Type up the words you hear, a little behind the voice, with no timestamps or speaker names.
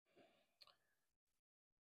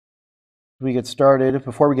Before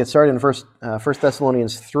we get started in First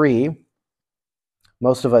Thessalonians 3,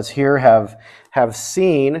 most of us here have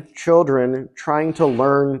seen children trying to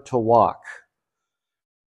learn to walk.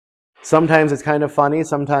 Sometimes it's kind of funny,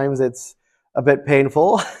 sometimes it's a bit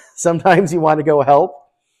painful, sometimes you want to go help,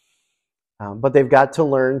 but they've got to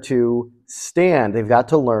learn to stand, they've got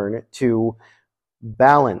to learn to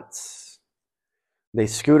balance. They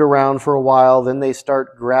scoot around for a while, then they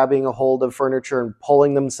start grabbing a hold of furniture and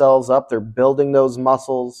pulling themselves up. They're building those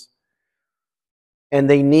muscles. And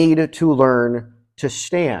they need to learn to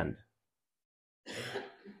stand.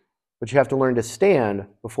 But you have to learn to stand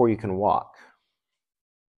before you can walk.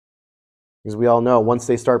 Because we all know, once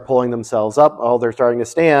they start pulling themselves up, they're starting to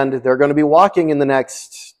stand, they're going to be walking in the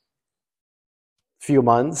next few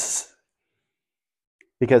months.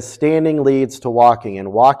 Because standing leads to walking,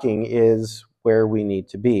 and walking is where we need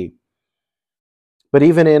to be. But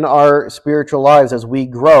even in our spiritual lives, as we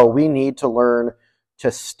grow, we need to learn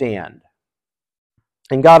to stand.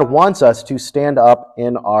 And God wants us to stand up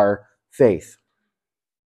in our faith.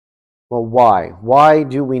 Well, why? Why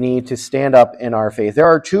do we need to stand up in our faith? There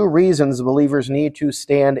are two reasons believers need to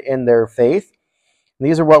stand in their faith. And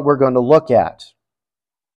these are what we're going to look at.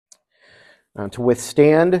 To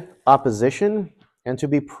withstand opposition and to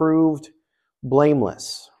be proved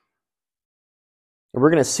blameless. And we're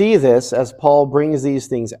going to see this as Paul brings these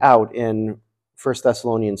things out in 1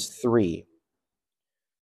 Thessalonians 3.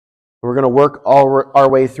 We're going to work our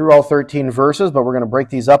way through all 13 verses, but we're going to break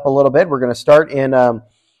these up a little bit. We're going to start in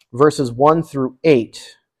verses 1 through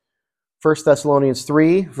 8. 1 Thessalonians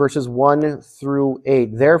 3, verses 1 through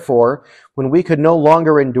 8. Therefore, when we could no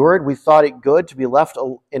longer endure it, we thought it good to be left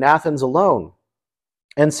in Athens alone,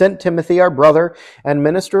 and sent Timothy, our brother and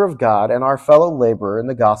minister of God, and our fellow laborer in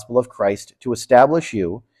the gospel of Christ, to establish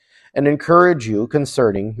you and encourage you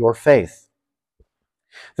concerning your faith.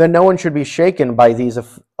 That no one should be shaken by these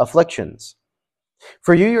afflictions.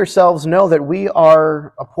 For you yourselves know that we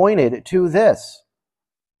are appointed to this.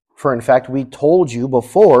 For in fact, we told you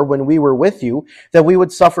before when we were with you that we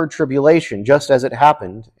would suffer tribulation, just as it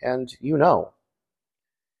happened, and you know.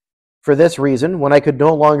 For this reason, when I could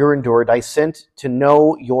no longer endure it, I sent to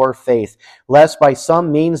know your faith, lest by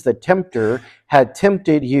some means the tempter had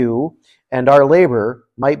tempted you, and our labor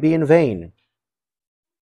might be in vain.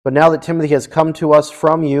 But now that Timothy has come to us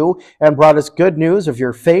from you and brought us good news of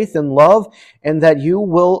your faith and love, and that you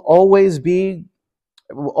will always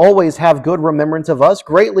have good remembrance of us,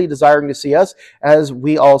 greatly desiring to see us, as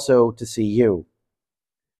we also to see you.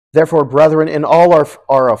 Therefore, brethren, in all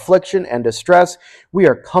our affliction and distress, we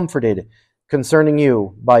are comforted concerning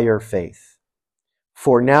you by your faith.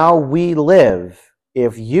 For now we live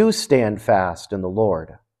if you stand fast in the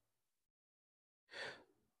Lord.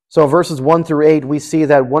 So verses 1 through 8, we see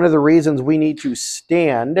that one of the reasons we need to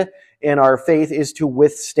stand in our faith is to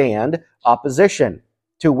withstand opposition.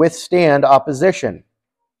 To withstand opposition.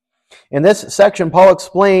 In this section, Paul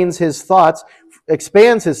expands his thoughts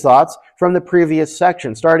from the previous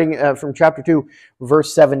section, starting from chapter 2,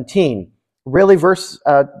 verse 17. Really,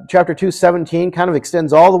 chapter 2, 17 kind of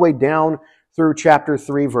extends all the way down through chapter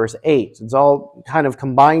 3, verse 8. It's all kind of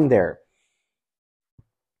combined there.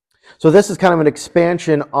 So this is kind of an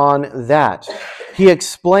expansion on that. He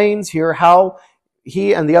explains here how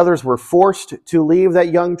he and the others were forced to leave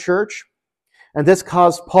that young church, and this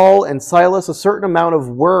caused Paul and Silas a certain amount of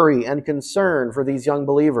worry and concern for these young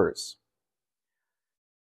believers.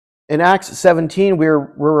 In Acts 17,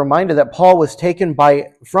 we're reminded that Paul was taken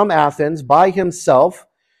from Athens by himself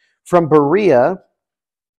from Berea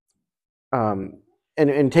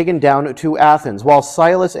and taken down to Athens, while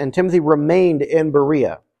Silas and Timothy remained in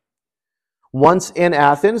Berea. Once in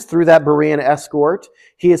Athens, through that Berean escort,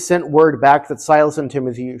 he has sent word back that Silas and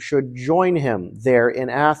Timothy should join him there in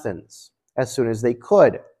Athens as soon as they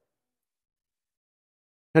could.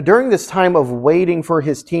 Now, during this time of waiting for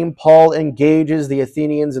his team, Paul engages the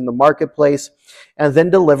Athenians in the marketplace and then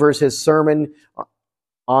delivers his sermon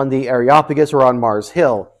on the Areopagus, or on Mars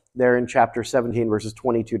Hill, there in chapter 17, verses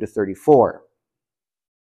 22 to 34.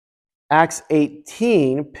 Acts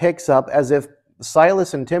 18 picks up as if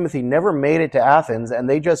Silas and Timothy never made it to Athens and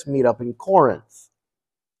they just meet up in Corinth.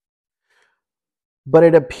 But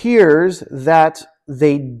it appears that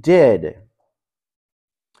they did.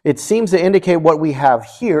 It seems to indicate what we have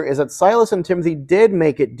here is that Silas and Timothy did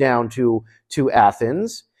make it down to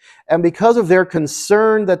Athens, and because of their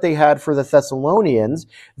concern that they had for the Thessalonians,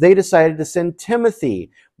 they decided to send Timothy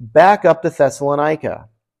back up to Thessalonica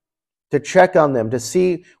to check on them, to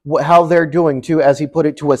see how they're doing, to, as he put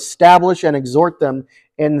it, to establish and exhort them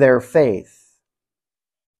in their faith.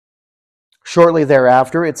 Shortly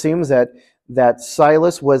thereafter, it seems that that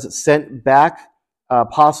Silas was sent back,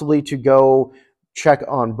 possibly to go check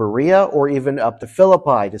on Berea or even up to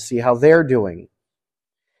Philippi to see how they're doing.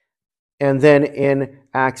 And then in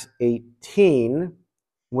Acts 18,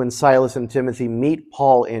 when Silas and Timothy meet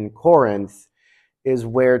Paul in Corinth, is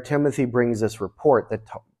where Timothy brings this report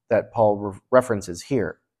that Paul references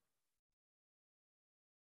here.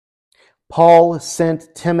 Paul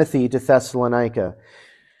sent Timothy to Thessalonica.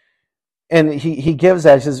 And he gives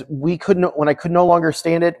that. He says, when I could no longer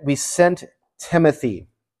stand it, we sent Timothy.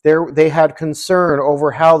 They had concern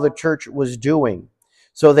over how the church was doing.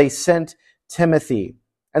 So they sent Timothy.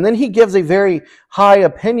 And then he gives a very high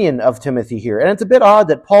opinion of Timothy here. And it's a bit odd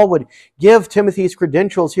that Paul would give Timothy's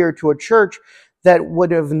credentials here to a church that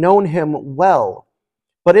would have known him well.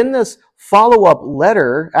 But in this follow-up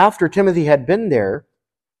letter, after Timothy had been there,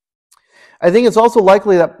 I think it's also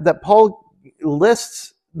likely that Paul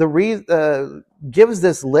lists gives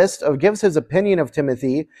his opinion of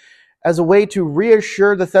Timothy as a way to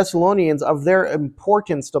reassure the Thessalonians of their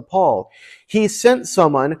importance to Paul. He sent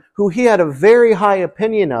someone who he had a very high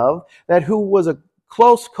opinion of, who was a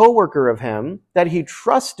close co-worker of him, that he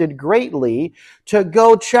trusted greatly, to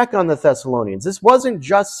go check on the Thessalonians. This wasn't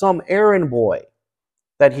just some errand boy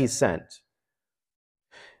that he sent.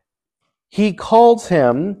 He calls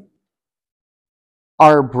him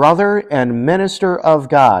our brother and minister of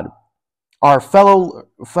God, our fellow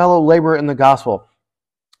laborer in the gospel.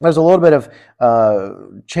 There's a little bit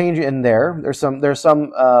of change in there. There's some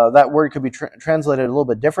that word could be translated a little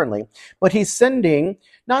bit differently. But he's sending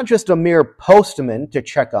not just a mere postman to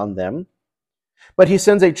check on them, but he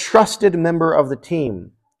sends a trusted member of the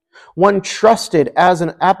team, one trusted as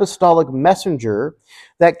an apostolic messenger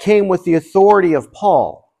that came with the authority of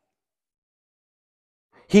Paul.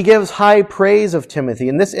 He gives high praise of Timothy,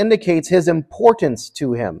 and this indicates his importance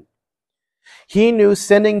to him. He knew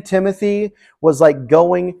sending Timothy was like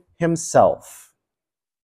going himself.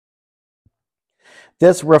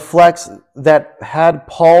 This reflects that had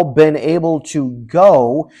Paul been able to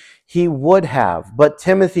go, he would have. But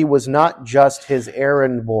Timothy was not just his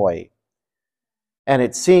errand boy. And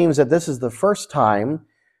it seems that this is the first time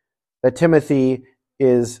that Timothy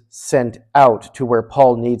is sent out to where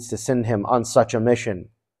Paul needs to send him on such a mission.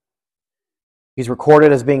 He's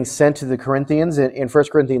recorded as being sent to the Corinthians in 1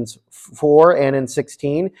 Corinthians 4 and in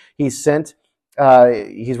 16. He's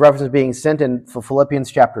referenced as being sent in Philippians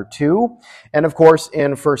chapter 2. And of course,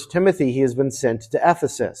 in 1 Timothy, he has been sent to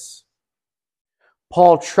Ephesus.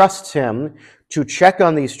 Paul trusts him to check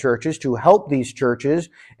on these churches, to help these churches,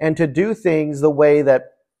 and to do things the way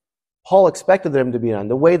that Paul expected them to be done,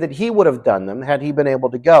 the way that he would have done them had he been able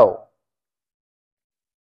to go.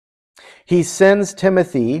 He sends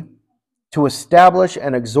Timothy to establish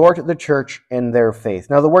and exhort the church in their faith.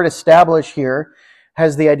 Now, the word establish here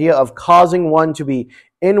has the idea of causing one to be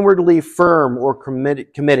inwardly firm or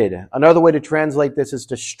committed. Another way to translate this is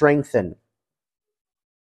to strengthen.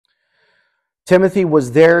 Timothy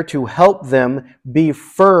was there to help them be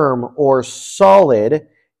firm or solid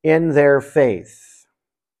in their faith.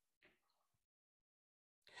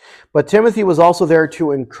 But Timothy was also there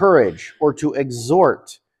to encourage or to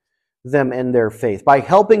exhort them in their faith, by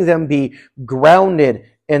helping them be grounded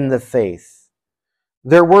in the faith.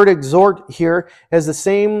 Their word exhort here was the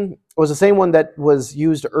same one that was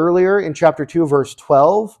used earlier in chapter 2, verse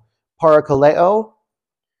 12, parakaleo.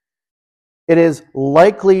 It is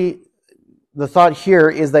likely, the thought here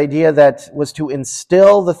is the idea that was to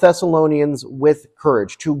instill the Thessalonians with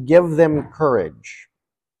courage, to give them courage.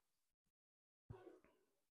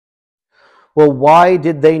 Well, why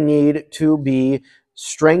did they need to be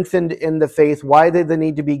strengthened in the faith? Why did they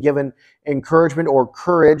need to be given encouragement or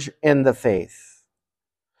courage in the faith?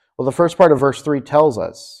 Well, the first part of verse 3 tells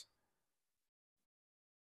us.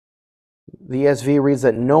 The ESV reads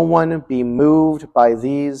that no one be moved by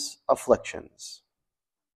these afflictions.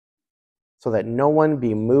 So that no one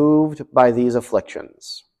be moved by these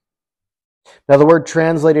afflictions. Now, the word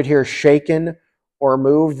translated here, shaken or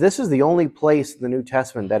moved, this is the only place in the New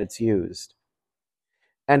Testament that it's used.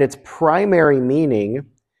 And its primary meaning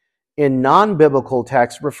in non-biblical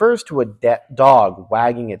texts refers to a dog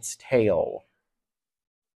wagging its tail.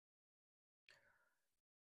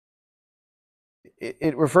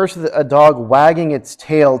 It refers to a dog wagging its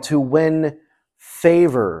tail to win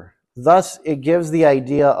favor. Thus, it gives the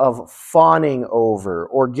idea of fawning over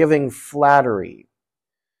or giving flattery.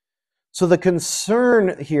 So the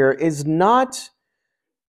concern here is not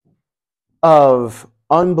of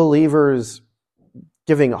unbelievers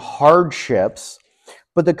giving hardships,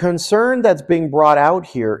 but the concern that's being brought out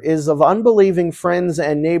here is of unbelieving friends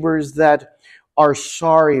and neighbors that are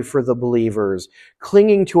sorry for the believers,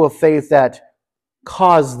 clinging to a faith that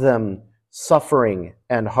caused them suffering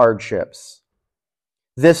and hardships.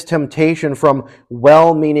 This temptation from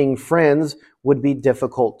well-meaning friends would be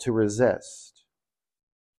difficult to resist.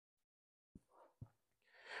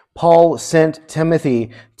 Paul sent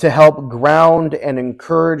Timothy to help ground and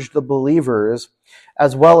encourage the believers,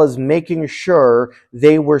 as well as making sure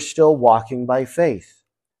they were still walking by faith,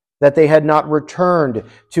 that they had not returned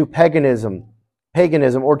to paganism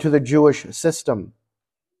or to the Jewish system.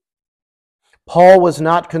 Paul was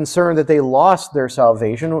not concerned that they lost their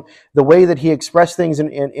salvation. The way that he expressed things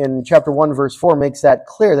in chapter 1, verse 4 makes that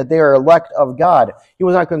clear, that they are elect of God. He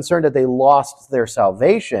was not concerned that they lost their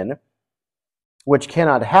salvation, which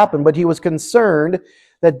cannot happen, but he was concerned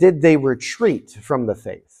that did they retreat from the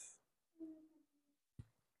faith.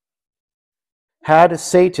 Had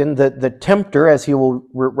Satan, the tempter, as he will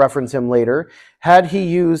reference him later, had he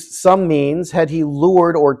used some means, had he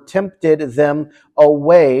lured or tempted them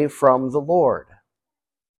away from the Lord?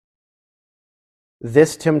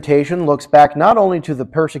 This temptation looks back not only to the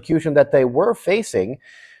persecution that they were facing,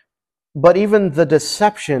 but even the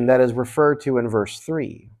deception that is referred to in verse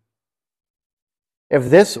 3. If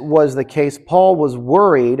this was the case, Paul was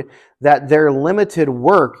worried that their limited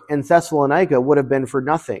work in Thessalonica would have been for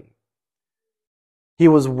nothing. He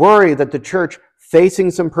was worried that the church, facing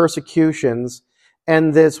some persecutions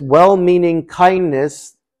and this well-meaning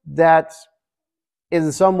kindness that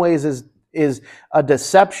in some ways is a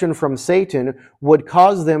deception from Satan, would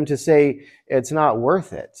cause them to say, it's not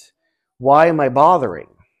worth it. Why am I bothering?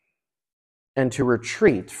 And to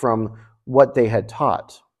retreat from what they had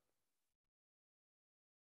taught.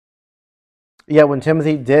 Yet when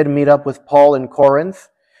Timothy did meet up with Paul in Corinth,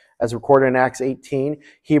 as recorded in Acts 18,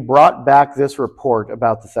 he brought back this report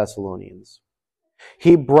about the Thessalonians.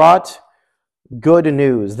 He brought good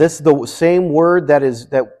news. This is the same word that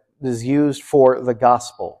is used for the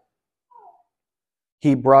gospel.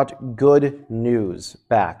 He brought good news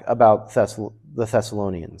back about the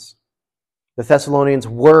Thessalonians. The Thessalonians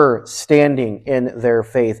were standing in their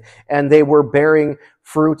faith, and they were bearing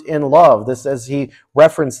fruit in love. This, as he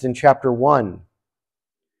referenced in chapter 1.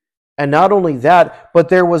 And not only that, but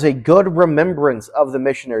there was a good remembrance of the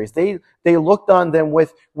missionaries. They looked on them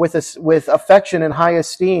with affection and high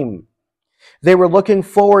esteem. They were looking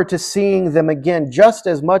forward to seeing them again, just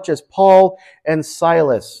as much as Paul and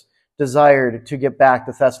Silas desired to get back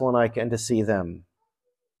to Thessalonica and to see them.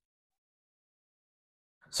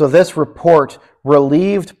 So this report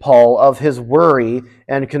relieved Paul of his worry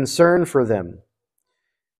and concern for them.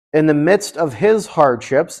 In the midst of his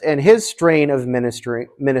hardships and his strain of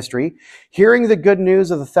ministry, hearing the good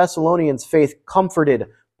news of the Thessalonians' faith comforted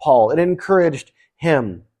Paul. It encouraged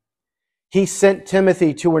him. He sent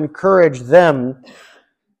Timothy to encourage them,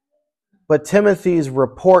 but Timothy's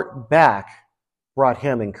report back brought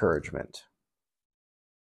him encouragement.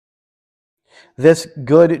 This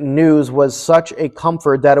good news was such a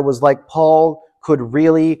comfort that it was like Paul could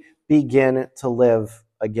really begin to live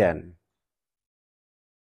again.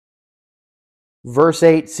 Verse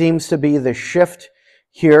 8 seems to be the shift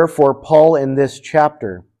here for Paul in this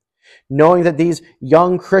chapter. Knowing that these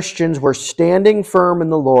young Christians were standing firm in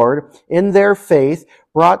the Lord, in their faith,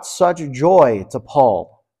 brought such joy to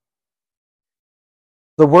Paul.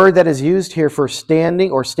 The word that is used here for standing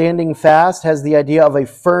or standing fast has the idea of a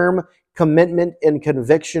firm commitment in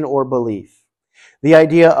conviction or belief. The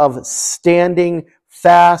idea of standing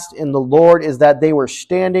fast in the Lord is that they were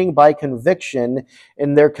standing by conviction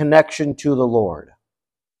in their connection to the Lord.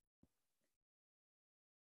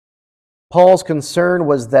 Paul's concern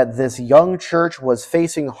was that this young church was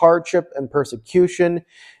facing hardship and persecution,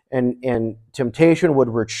 and temptation would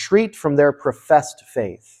retreat from their professed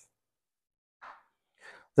faith.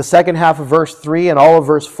 The second half of verse 3 and all of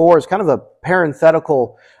verse 4 is kind of a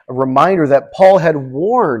parenthetical reminder that Paul had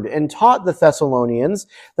warned and taught the Thessalonians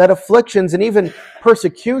that afflictions and even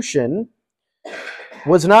persecution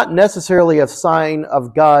was not necessarily a sign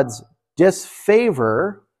of God's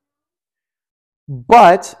disfavor,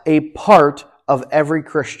 but a part of every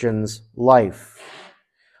Christian's life.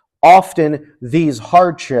 Often these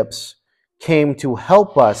hardships came to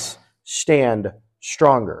help us stand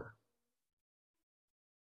stronger.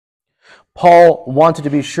 Paul wanted to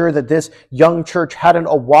be sure that this young church hadn't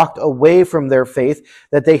walked away from their faith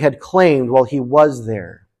that they had claimed while he was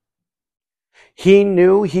there. He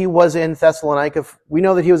knew he was in Thessalonica. We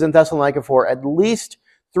know that he was in Thessalonica for at least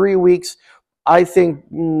 3 weeks. I think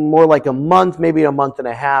more like a month, maybe a month and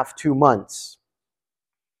a half, 2 months.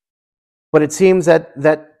 But it seems that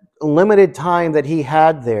limited time that he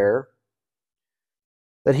had there,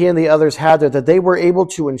 that he and the others had there, that they were able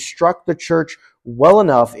to instruct the church well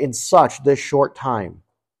enough in this short time.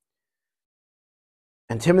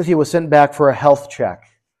 And Timothy was sent back for a health check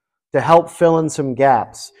to help fill in some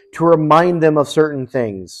gaps, to remind them of certain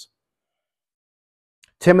things.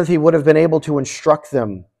 Timothy would have been able to instruct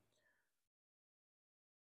them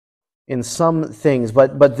in some things,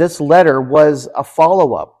 but this letter was a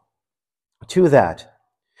follow-up to that.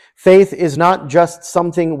 Faith is not just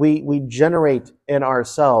something we generate in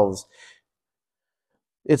ourselves.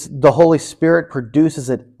 It's the Holy Spirit produces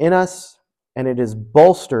it in us, and it is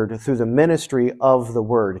bolstered through the ministry of the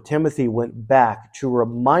Word. Timothy went back to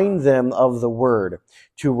remind them of the Word,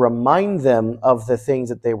 to remind them of the things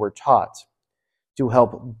that they were taught, to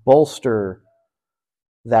help bolster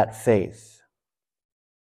that faith.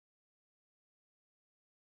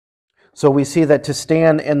 So we see that to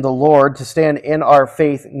stand in the Lord, to stand in our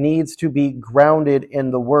faith, needs to be grounded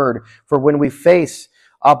in the Word. For when we face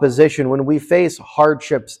opposition, when we face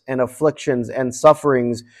hardships and afflictions and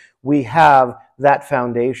sufferings, we have that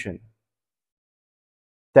foundation.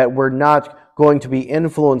 That we're not going to be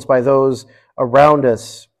influenced by those around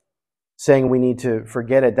us saying we need to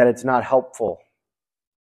forget it, that it's not helpful.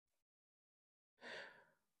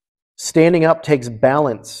 Standing up takes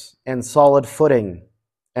balance and solid footing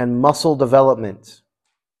and muscle development.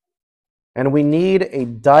 And we need a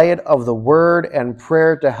diet of the Word and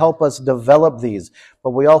prayer to help us develop these.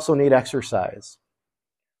 But we also need exercise.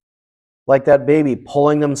 Like that baby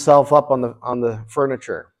pulling themselves up on the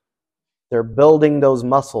furniture. They're building those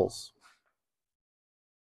muscles.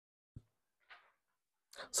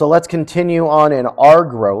 So let's continue on in our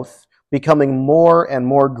growth, becoming more and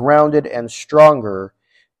more grounded and stronger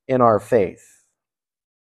in our faith.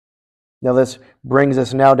 Now this brings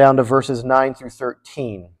us now down to verses 9 through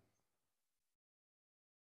 13.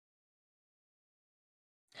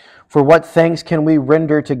 For what thanks can we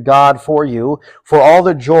render to God for you, for all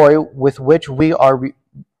the joy with which we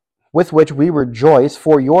rejoice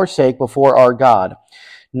for your sake before our God,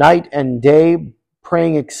 night and day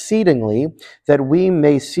praying exceedingly that we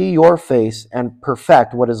may see your face and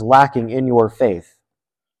perfect what is lacking in your faith.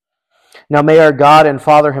 Now may our God and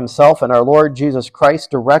Father himself and our Lord Jesus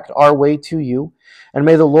Christ direct our way to you, and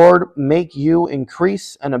may the Lord make you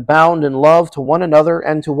increase and abound in love to one another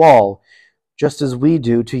and to all, just as we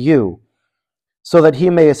do to you, so that he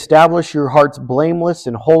may establish your hearts blameless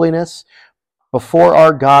in holiness before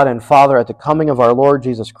our God and Father at the coming of our Lord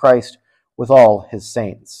Jesus Christ with all his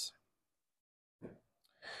saints.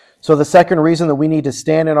 So the second reason that we need to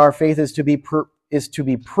stand in our faith is to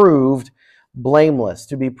be proved blameless,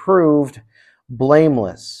 to be proved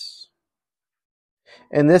blameless.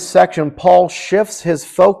 In this section, Paul shifts his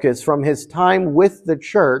focus from his time with the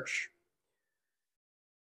church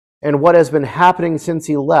and what has been happening since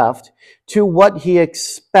he left to what he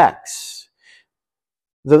expects,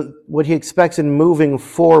 what he expects in moving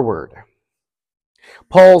forward.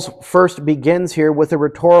 Paul's first begins here with a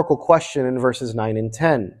rhetorical question in verses 9 and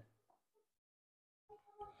 10.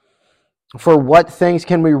 For what thanks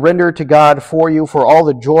can we render to God for you, for all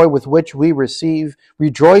the joy with which we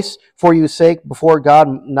rejoice for your sake before God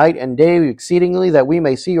night and day exceedingly, that we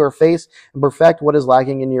may see your face and perfect what is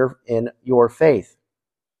lacking in your faith.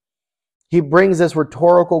 He brings this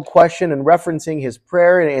rhetorical question and referencing his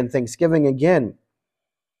prayer and thanksgiving again.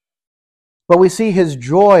 But we see his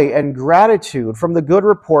joy and gratitude from the good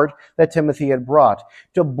report that Timothy had brought.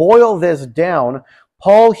 To boil this down,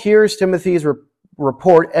 Paul hears Timothy's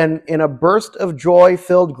report, and in a burst of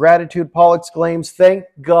joy-filled gratitude, Paul exclaims, "Thank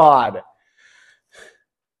God."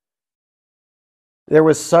 There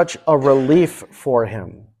was such a relief for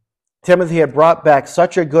him. Timothy had brought back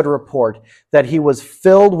such a good report that he was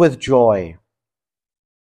filled with joy.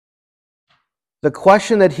 The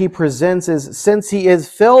question that he presents is, since he is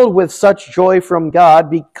filled with such joy from God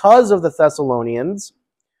because of the Thessalonians,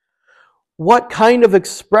 what kind of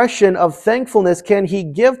expression of thankfulness can he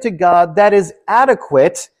give to God that is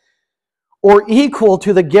adequate or equal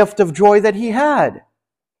to the gift of joy that he had?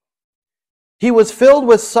 He was filled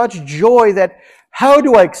with such joy that, how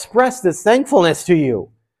do I express this thankfulness to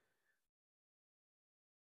you?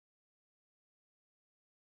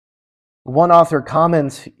 One author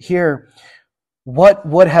comments here, what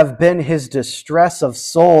would have been his distress of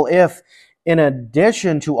soul if, in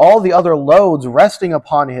addition to all the other loads resting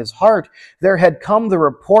upon his heart, there had come the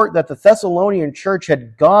report that the Thessalonian church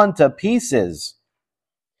had gone to pieces.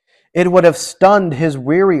 It would have stunned his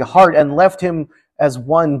weary heart and left him as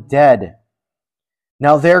one dead.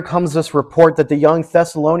 Now there comes this report that the young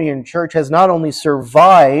Thessalonian church has not only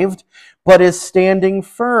survived, but is standing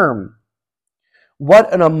firm.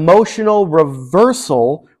 What an emotional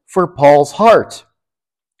reversal for Paul's heart.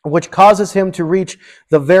 which causes him to reach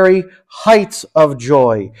the very heights of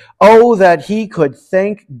joy. Oh, that he could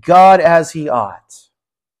thank God as he ought.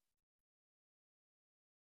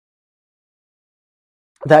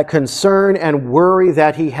 That concern and worry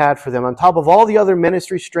that he had for them, on top of all the other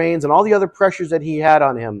ministry strains and all the other pressures that he had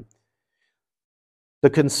on him, the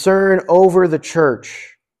concern over the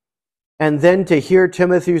church, and then to hear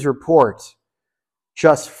Timothy's report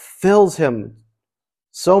just fills him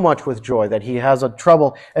so much with joy that he has a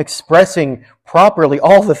trouble expressing properly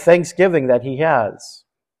all the thanksgiving that he has.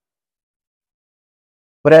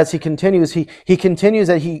 But as he continues, he continues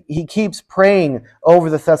that he keeps praying over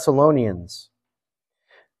the Thessalonians.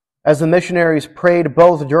 As the missionaries prayed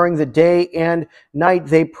both during the day and night,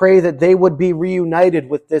 they pray that they would be reunited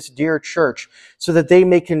with this dear church so that they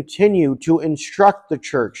may continue to instruct the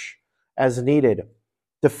church as needed,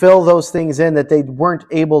 to fill those things in that they weren't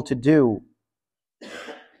able to do.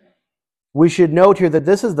 We should note here that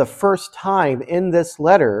this is the first time in this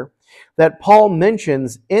letter that Paul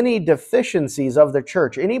mentions any deficiencies of the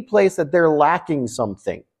church, any place that they're lacking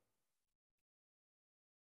something.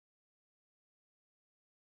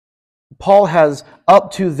 Paul has,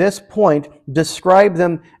 up to this point, described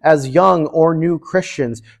them as young or new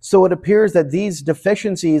Christians. So it appears that these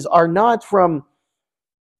deficiencies are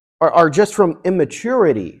just from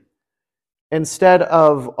immaturity instead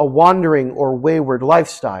of a wandering or wayward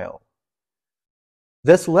lifestyle.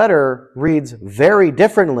 This letter reads very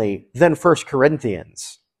differently than 1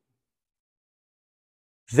 Corinthians.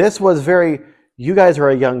 This was you guys are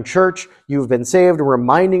a young church, you've been saved,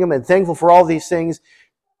 reminding them and thankful for all these things.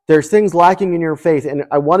 There's things lacking in your faith, and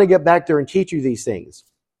I want to get back there and teach you these things.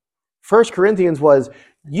 1 Corinthians was,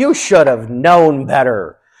 you should have known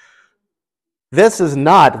better. This is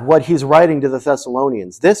not what he's writing to the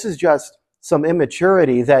Thessalonians. This is just some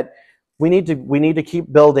immaturity that we need to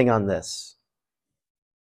keep building on this.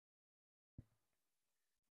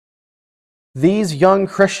 These young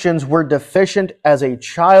Christians were deficient as a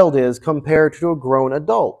child is compared to a grown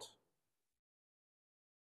adult.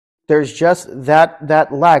 There's just that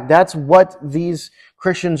lack. That's what these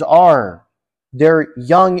Christians are. They're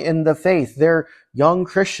young in the faith. They're young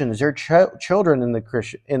Christians. They're children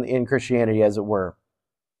in Christianity, as it were.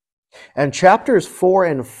 And chapters 4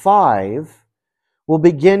 and 5 will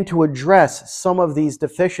begin to address some of these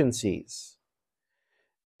deficiencies.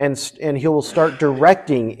 And he will start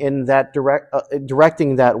directing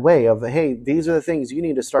that way of, hey, these are the things you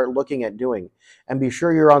need to start looking at doing. And be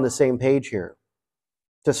sure you're on the same page here,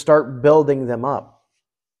 to start building them up.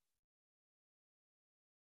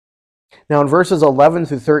 Now in verses 11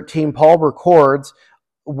 through 13, Paul records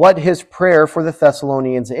what his prayer for the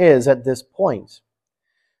Thessalonians is at this point.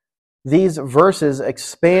 These verses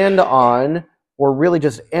expand on, or really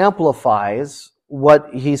just amplifies,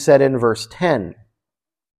 what he said in verse 10.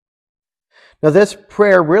 Now this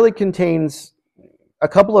prayer really contains a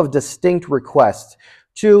couple of distinct requests,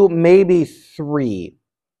 2, maybe 3.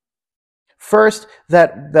 First,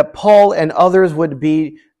 that Paul and the others would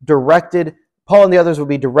be directed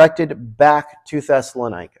back to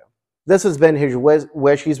Thessalonica. This has been his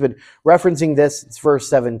wish. He's been referencing this. It's verse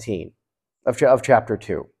 17 of chapter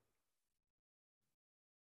 2.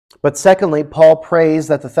 But secondly, Paul prays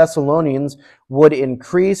that the Thessalonians would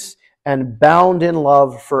increase and bound in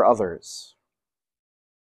love for others.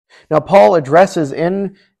 Now, Paul addresses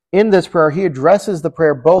in this prayer, he addresses the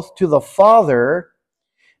prayer both to the Father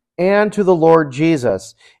and to the Lord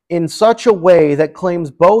Jesus in such a way that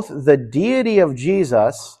claims both the deity of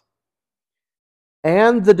Jesus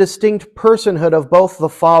and the distinct personhood of both the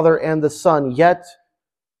Father and the Son, yet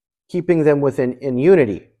keeping them in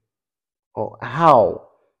unity. Well, how?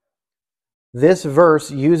 This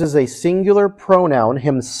verse uses a singular pronoun,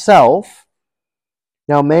 himself.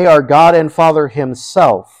 Now may our God and Father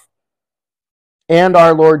himself and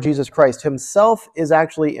our Lord Jesus Christ. Himself is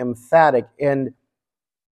actually emphatic, and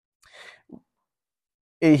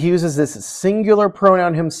he uses this singular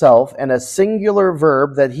pronoun himself and a singular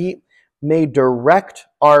verb that he may direct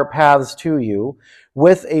our paths to you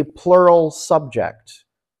with a plural subject,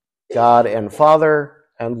 God and Father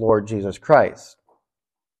and Lord Jesus Christ.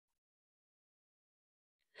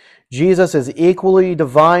 Jesus is equally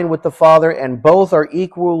divine with the Father, and both are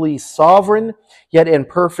equally sovereign, yet in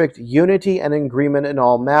perfect unity and agreement in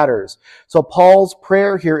all matters. So Paul's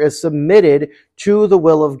prayer here is submitted to the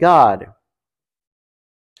will of God.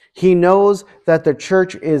 He knows that the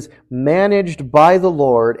church is managed by the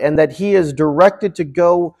Lord and that he is directed to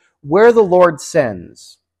go where the Lord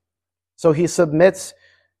sends. So he submits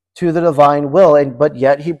to the divine will, but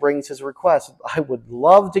yet he brings his request. I would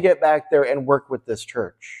love to get back there and work with this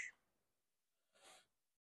church.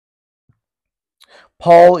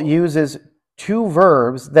 Paul uses two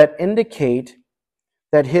verbs that indicate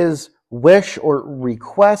that his wish or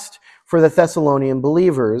request for the Thessalonian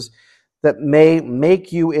believers that may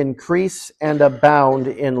make you increase and abound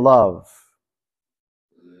in love.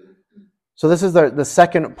 So this is the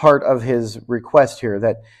second part of his request here,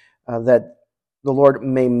 that the Lord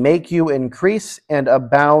may make you increase and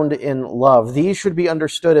abound in love. These should be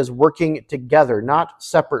understood as working together, not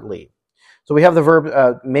separately. So we have the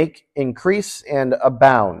verb make, increase, and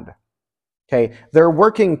abound. Okay, they're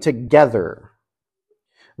working together.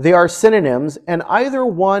 They are synonyms, and either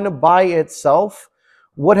one by itself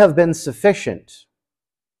would have been sufficient.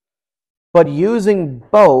 But using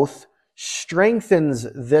both strengthens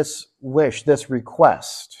this wish, this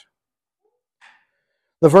request.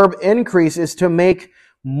 The verb increase is to make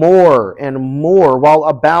more and more, while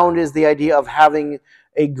abound is the idea of having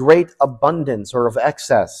a great abundance or of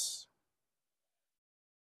excess.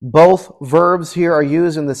 Both verbs here are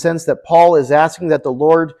used in the sense that Paul is asking that the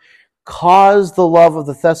Lord cause the love of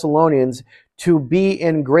the Thessalonians to be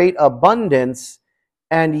in great abundance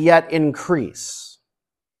and yet increase.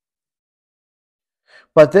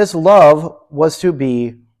 But this love was to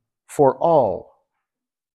be for all,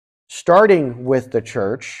 starting with the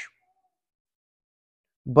church,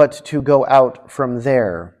 but to go out from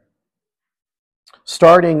there.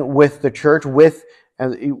 Starting with the church, with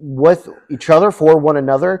each other, for one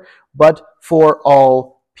another, but for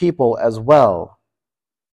all people as well.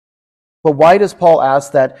 But why does Paul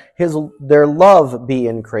ask that their love be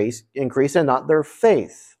increased and not their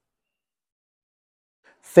faith?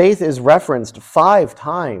 Faith is referenced 5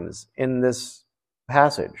 times in this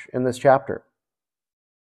passage, in this chapter.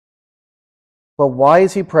 But why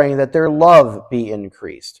is he praying that their love be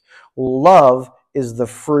increased? Love is the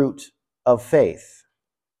fruit of faith.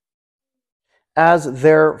 As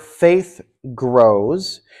their faith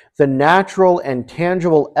grows, the natural and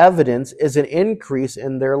tangible evidence is an increase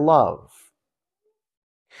in their love.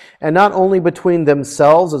 And not only between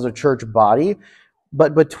themselves as a church body,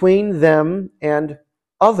 but between them and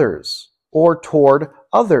others, or toward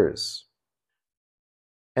others.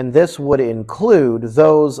 And this would include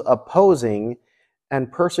those opposing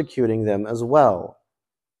and persecuting them as well.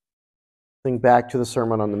 Think back to the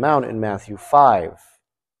Sermon on the Mount in Matthew 5.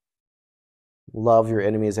 Love your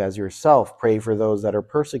enemies as yourself. Pray for those that are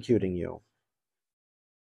persecuting you.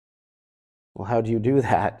 Well, how do you do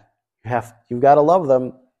that? You've got to love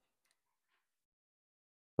them.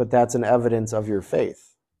 But that's an evidence of your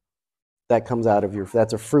faith. That comes out of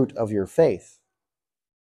that's a fruit of your faith.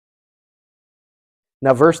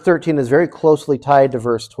 Now, verse 13 is very closely tied to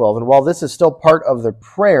verse 12. And while this is still part of the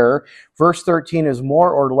prayer, verse 13 is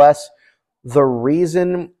more or less the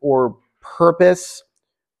reason or purpose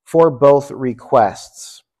for both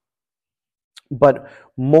requests, but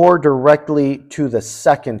more directly to the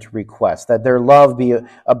second request, that their love be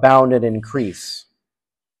abound and increase.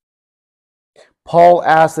 Paul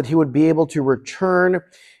asked that he would be able to return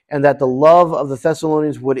and that the love of the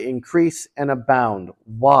Thessalonians would increase and abound.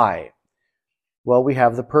 Why? Well, we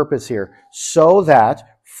have the purpose here. So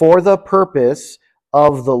that for the purpose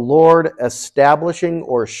of the Lord establishing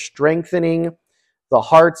or strengthening the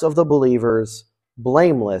hearts of the believers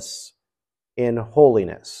blameless in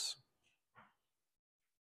holiness.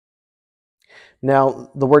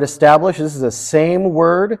 Now, the word establish, this is the same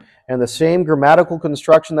word and the same grammatical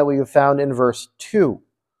construction that we have found in verse 2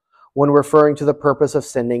 when referring to the purpose of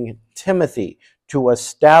sending Timothy to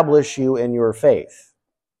establish you in your faith.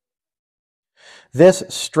 This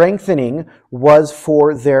strengthening was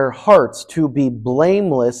for their hearts to be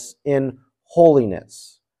blameless in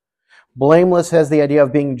holiness. Blameless has the idea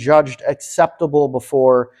of being judged acceptable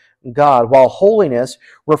before God, while holiness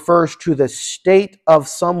refers to the state of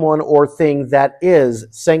someone or thing that is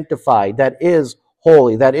sanctified, that is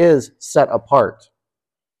holy, that is set apart.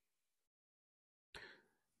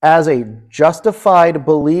 As a justified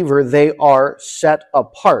believer, they are set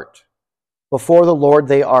apart. Before the Lord,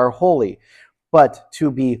 they are holy. But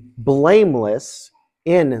to be blameless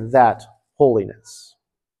in that holiness.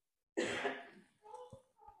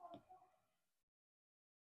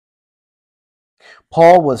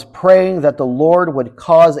 Paul was praying that the Lord would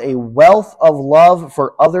cause a wealth of love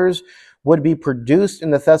for others would be produced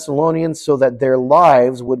in the Thessalonians so that their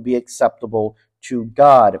lives would be acceptable to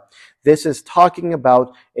God. This is talking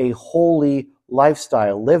about a holy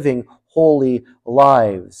lifestyle, living holy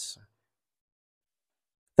lives.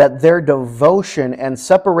 That their devotion and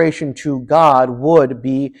separation to God would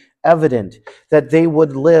be evident, that they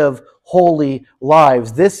would live holy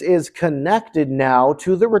lives. This is connected now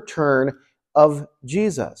to the return of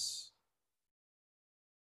Jesus.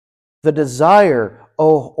 The desire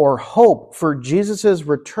or hope for Jesus'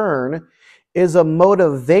 return is a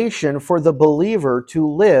motivation for the believer to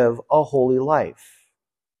live a holy life.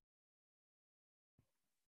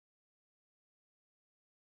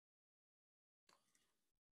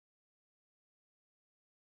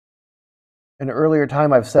 In an earlier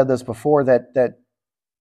time, I've said this before, that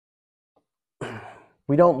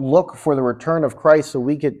we don't look for the return of Christ so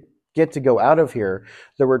we could get to go out of here.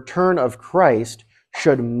 The return of Christ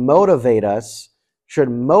should motivate us, should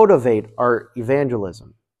motivate our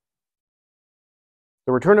evangelism.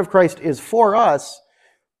 The return of Christ is for us,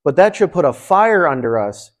 but that should put a fire under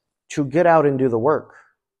us to get out and do the work.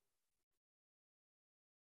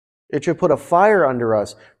 It should put a fire under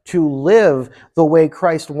us to live the way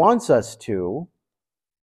Christ wants us to.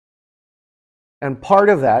 And part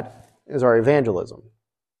of that is our evangelism.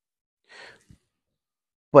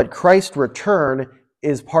 But Christ's return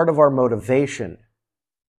is part of our motivation.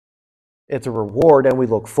 It's a reward and we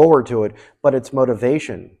look forward to it, but it's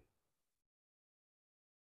motivation.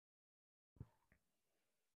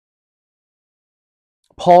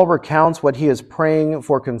 Paul recounts what he is praying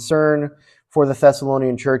for concern for the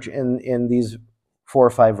Thessalonian church in these 4 or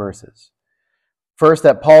 5 verses. First,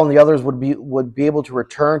 that Paul and the others would be able to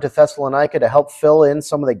return to Thessalonica to help fill in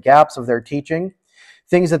some of the gaps of their teaching,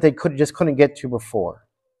 things that they couldn't get to before.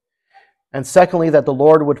 And secondly, that the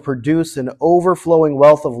Lord would produce an overflowing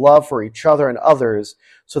wealth of love for each other and others,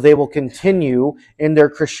 so they will continue in their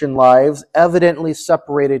Christian lives, evidently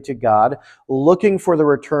separated to God, looking for the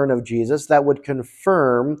return of Jesus that would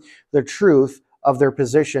confirm the truth of their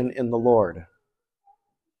position in the Lord.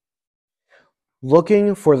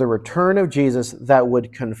 Looking for the return of Jesus that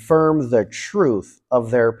would confirm the truth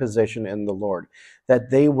of their position in the Lord, that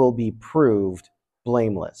they will be proved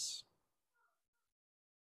blameless.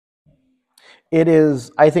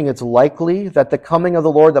 I think it's likely that the coming of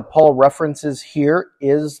the Lord that Paul references here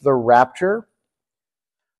is the rapture.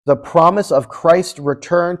 The promise of Christ's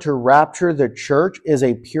return to rapture the church is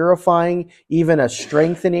a purifying, even a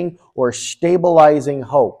strengthening or stabilizing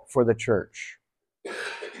hope for the church.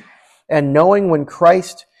 And knowing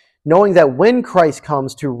that when Christ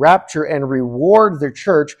comes to rapture and reward the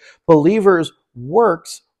church, believers'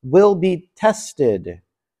 works will be tested,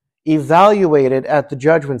 evaluated at the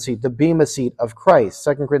judgment seat, the bema seat of Christ,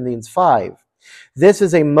 2 Corinthians 5. This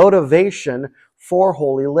is a motivation for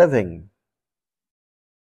holy living.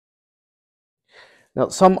 Now,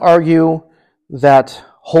 some argue that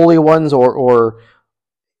holy ones or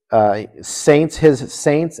saints, his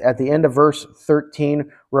saints, at the end of verse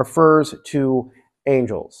 13 refers to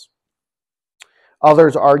angels.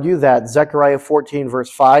 Others argue that Zechariah 14 verse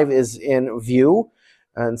 5 is in view,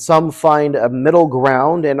 and some find a middle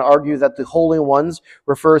ground and argue that the holy ones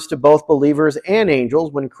refers to both believers and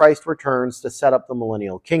angels when Christ returns to set up the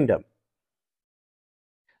millennial kingdom.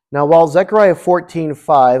 Now, while Zechariah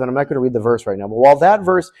 14:5, and I'm not going to read the verse right now, but while that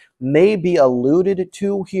verse may be alluded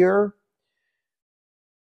to here,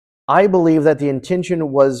 I believe that the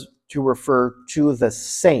intention was to refer to the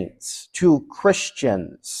saints, to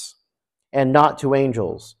Christians, and not to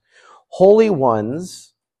angels. Holy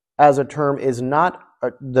ones, as a term, is not,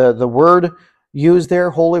 the word used there,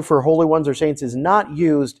 holy for holy ones or saints, is not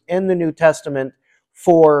used in the New Testament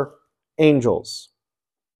for angels.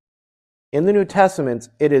 In the New Testament,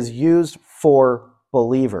 it is used for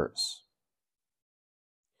believers.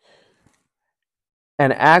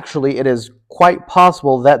 And actually, it is quite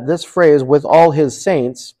possible that this phrase, with all his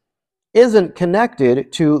saints, isn't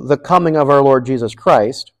connected to the coming of our Lord Jesus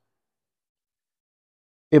Christ.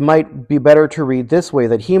 It might be better to read this way,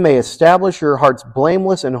 that he may establish your hearts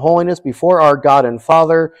blameless in holiness before our God and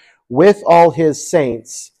Father with all his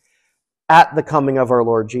saints at the coming of our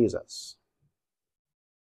Lord Jesus.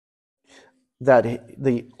 That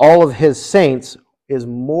all of his saints is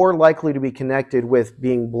more likely to be connected with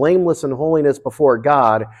being blameless in holiness before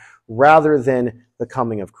God rather than the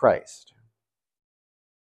coming of Christ.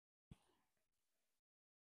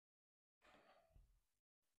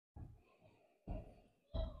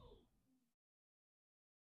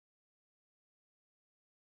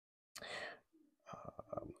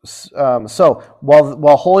 So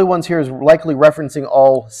while holy ones here is likely referencing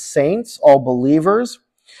all saints, all believers,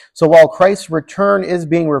 so while Christ's return is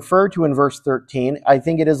being referred to in verse 13, I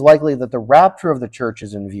think it is likely that the rapture of the church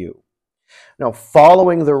is in view. Now,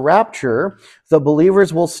 following the rapture, the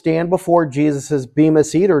believers will stand before Jesus' bema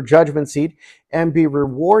seat or judgment seat and be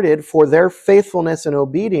rewarded for their faithfulness and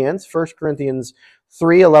obedience. 1 Corinthians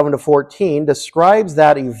 3:11-14 describes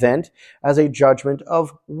that event as a judgment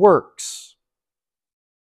of works.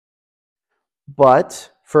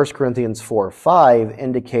 But 1 Corinthians 4:5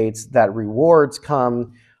 indicates that rewards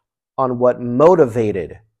come on what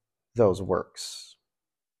motivated those works.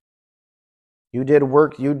 You did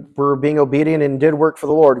work, you were being obedient and did work for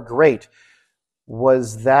the Lord. Great.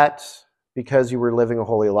 Was that because you were living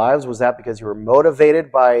holy lives? Was that because you were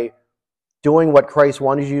motivated by doing what Christ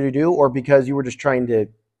wanted you to do, or because you were just trying to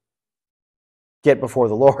get before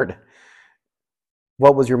the Lord?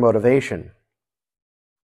 What was your motivation?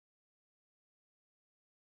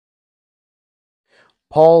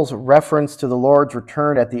 Paul's reference to the Lord's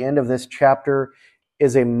return at the end of this chapter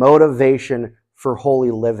is a motivation for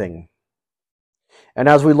holy living. And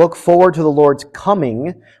as we look forward to the Lord's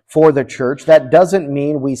coming for the church, that doesn't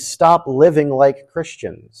mean we stop living like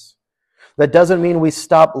Christians. That doesn't mean we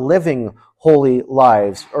stop living holy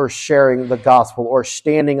lives or sharing the gospel or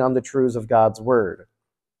standing on the truths of God's word.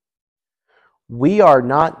 We are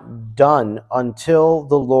not done until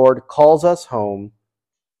the Lord calls us home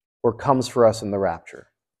or comes for us in the rapture.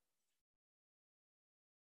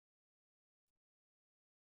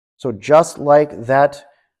 So just like that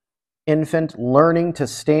infant learning to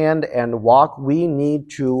stand and walk, we need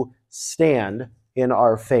to stand in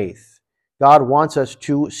our faith. God wants us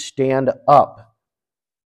to stand up.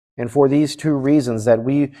 And for these two reasons, that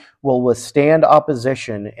we will withstand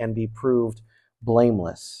opposition and be proved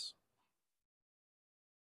blameless.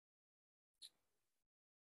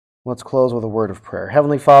 Let's close with a word of prayer.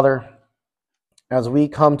 Heavenly Father, as we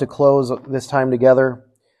come to close this time together,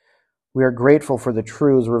 we are grateful for the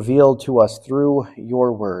truths revealed to us through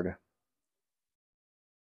your word.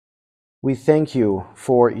 We thank you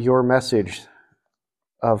for your message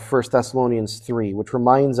of 1 Thessalonians 3, which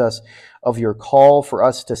reminds us of your call for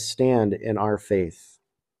us to stand in our faith.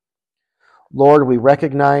 Lord, we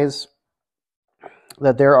recognize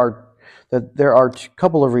that there are a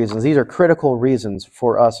couple of reasons. These are critical reasons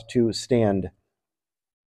for us to stand.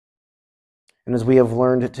 And as we have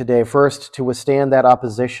learned today, first, to withstand that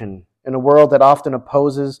opposition in a world that often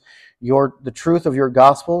opposes the truth of your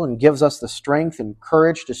gospel and gives us the strength and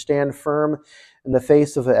courage to stand firm in the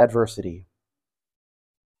face of adversity.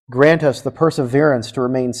 Grant us the perseverance to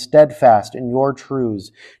remain steadfast in your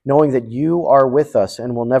truths, knowing that you are with us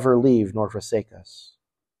and will never leave nor forsake us.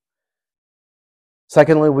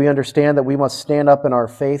 Secondly, we understand that we must stand up in our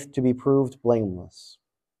faith to be proved blameless.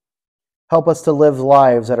 Help us to live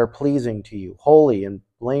lives that are pleasing to you, holy and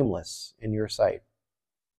blameless in your sight.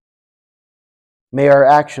 May our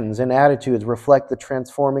actions and attitudes reflect the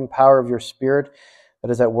transforming power of your Spirit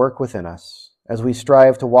that is at work within us as we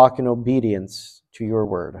strive to walk in obedience to your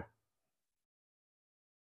word.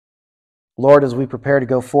 Lord, as we prepare to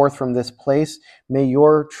go forth from this place, may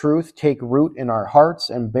your truth take root in our hearts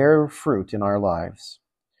and bear fruit in our lives.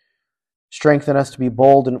 Strengthen us to be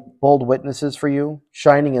bold witnesses for you,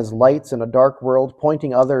 shining as lights in a dark world,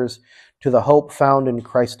 pointing others to the hope found in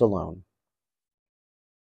Christ alone.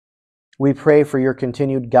 We pray for your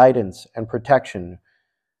continued guidance and protection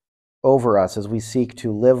over us as we seek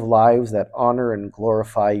to live lives that honor and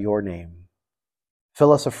glorify your name.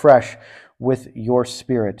 Fill us afresh with your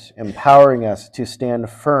Spirit, empowering us to stand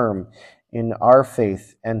firm in our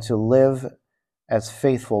faith and to live as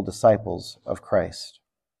faithful disciples of Christ.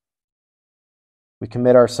 We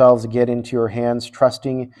commit ourselves again into your hands,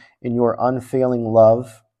 trusting in your unfailing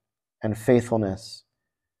love and faithfulness.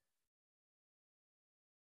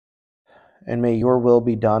 And may your will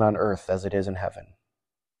be done on earth as it is in heaven.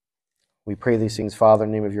 We pray these things, Father,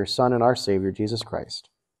 in the name of your Son and our Savior, Jesus Christ.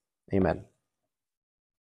 Amen.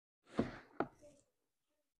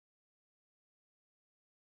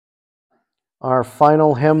 Our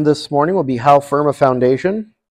final hymn this morning will be How Firm a Foundation.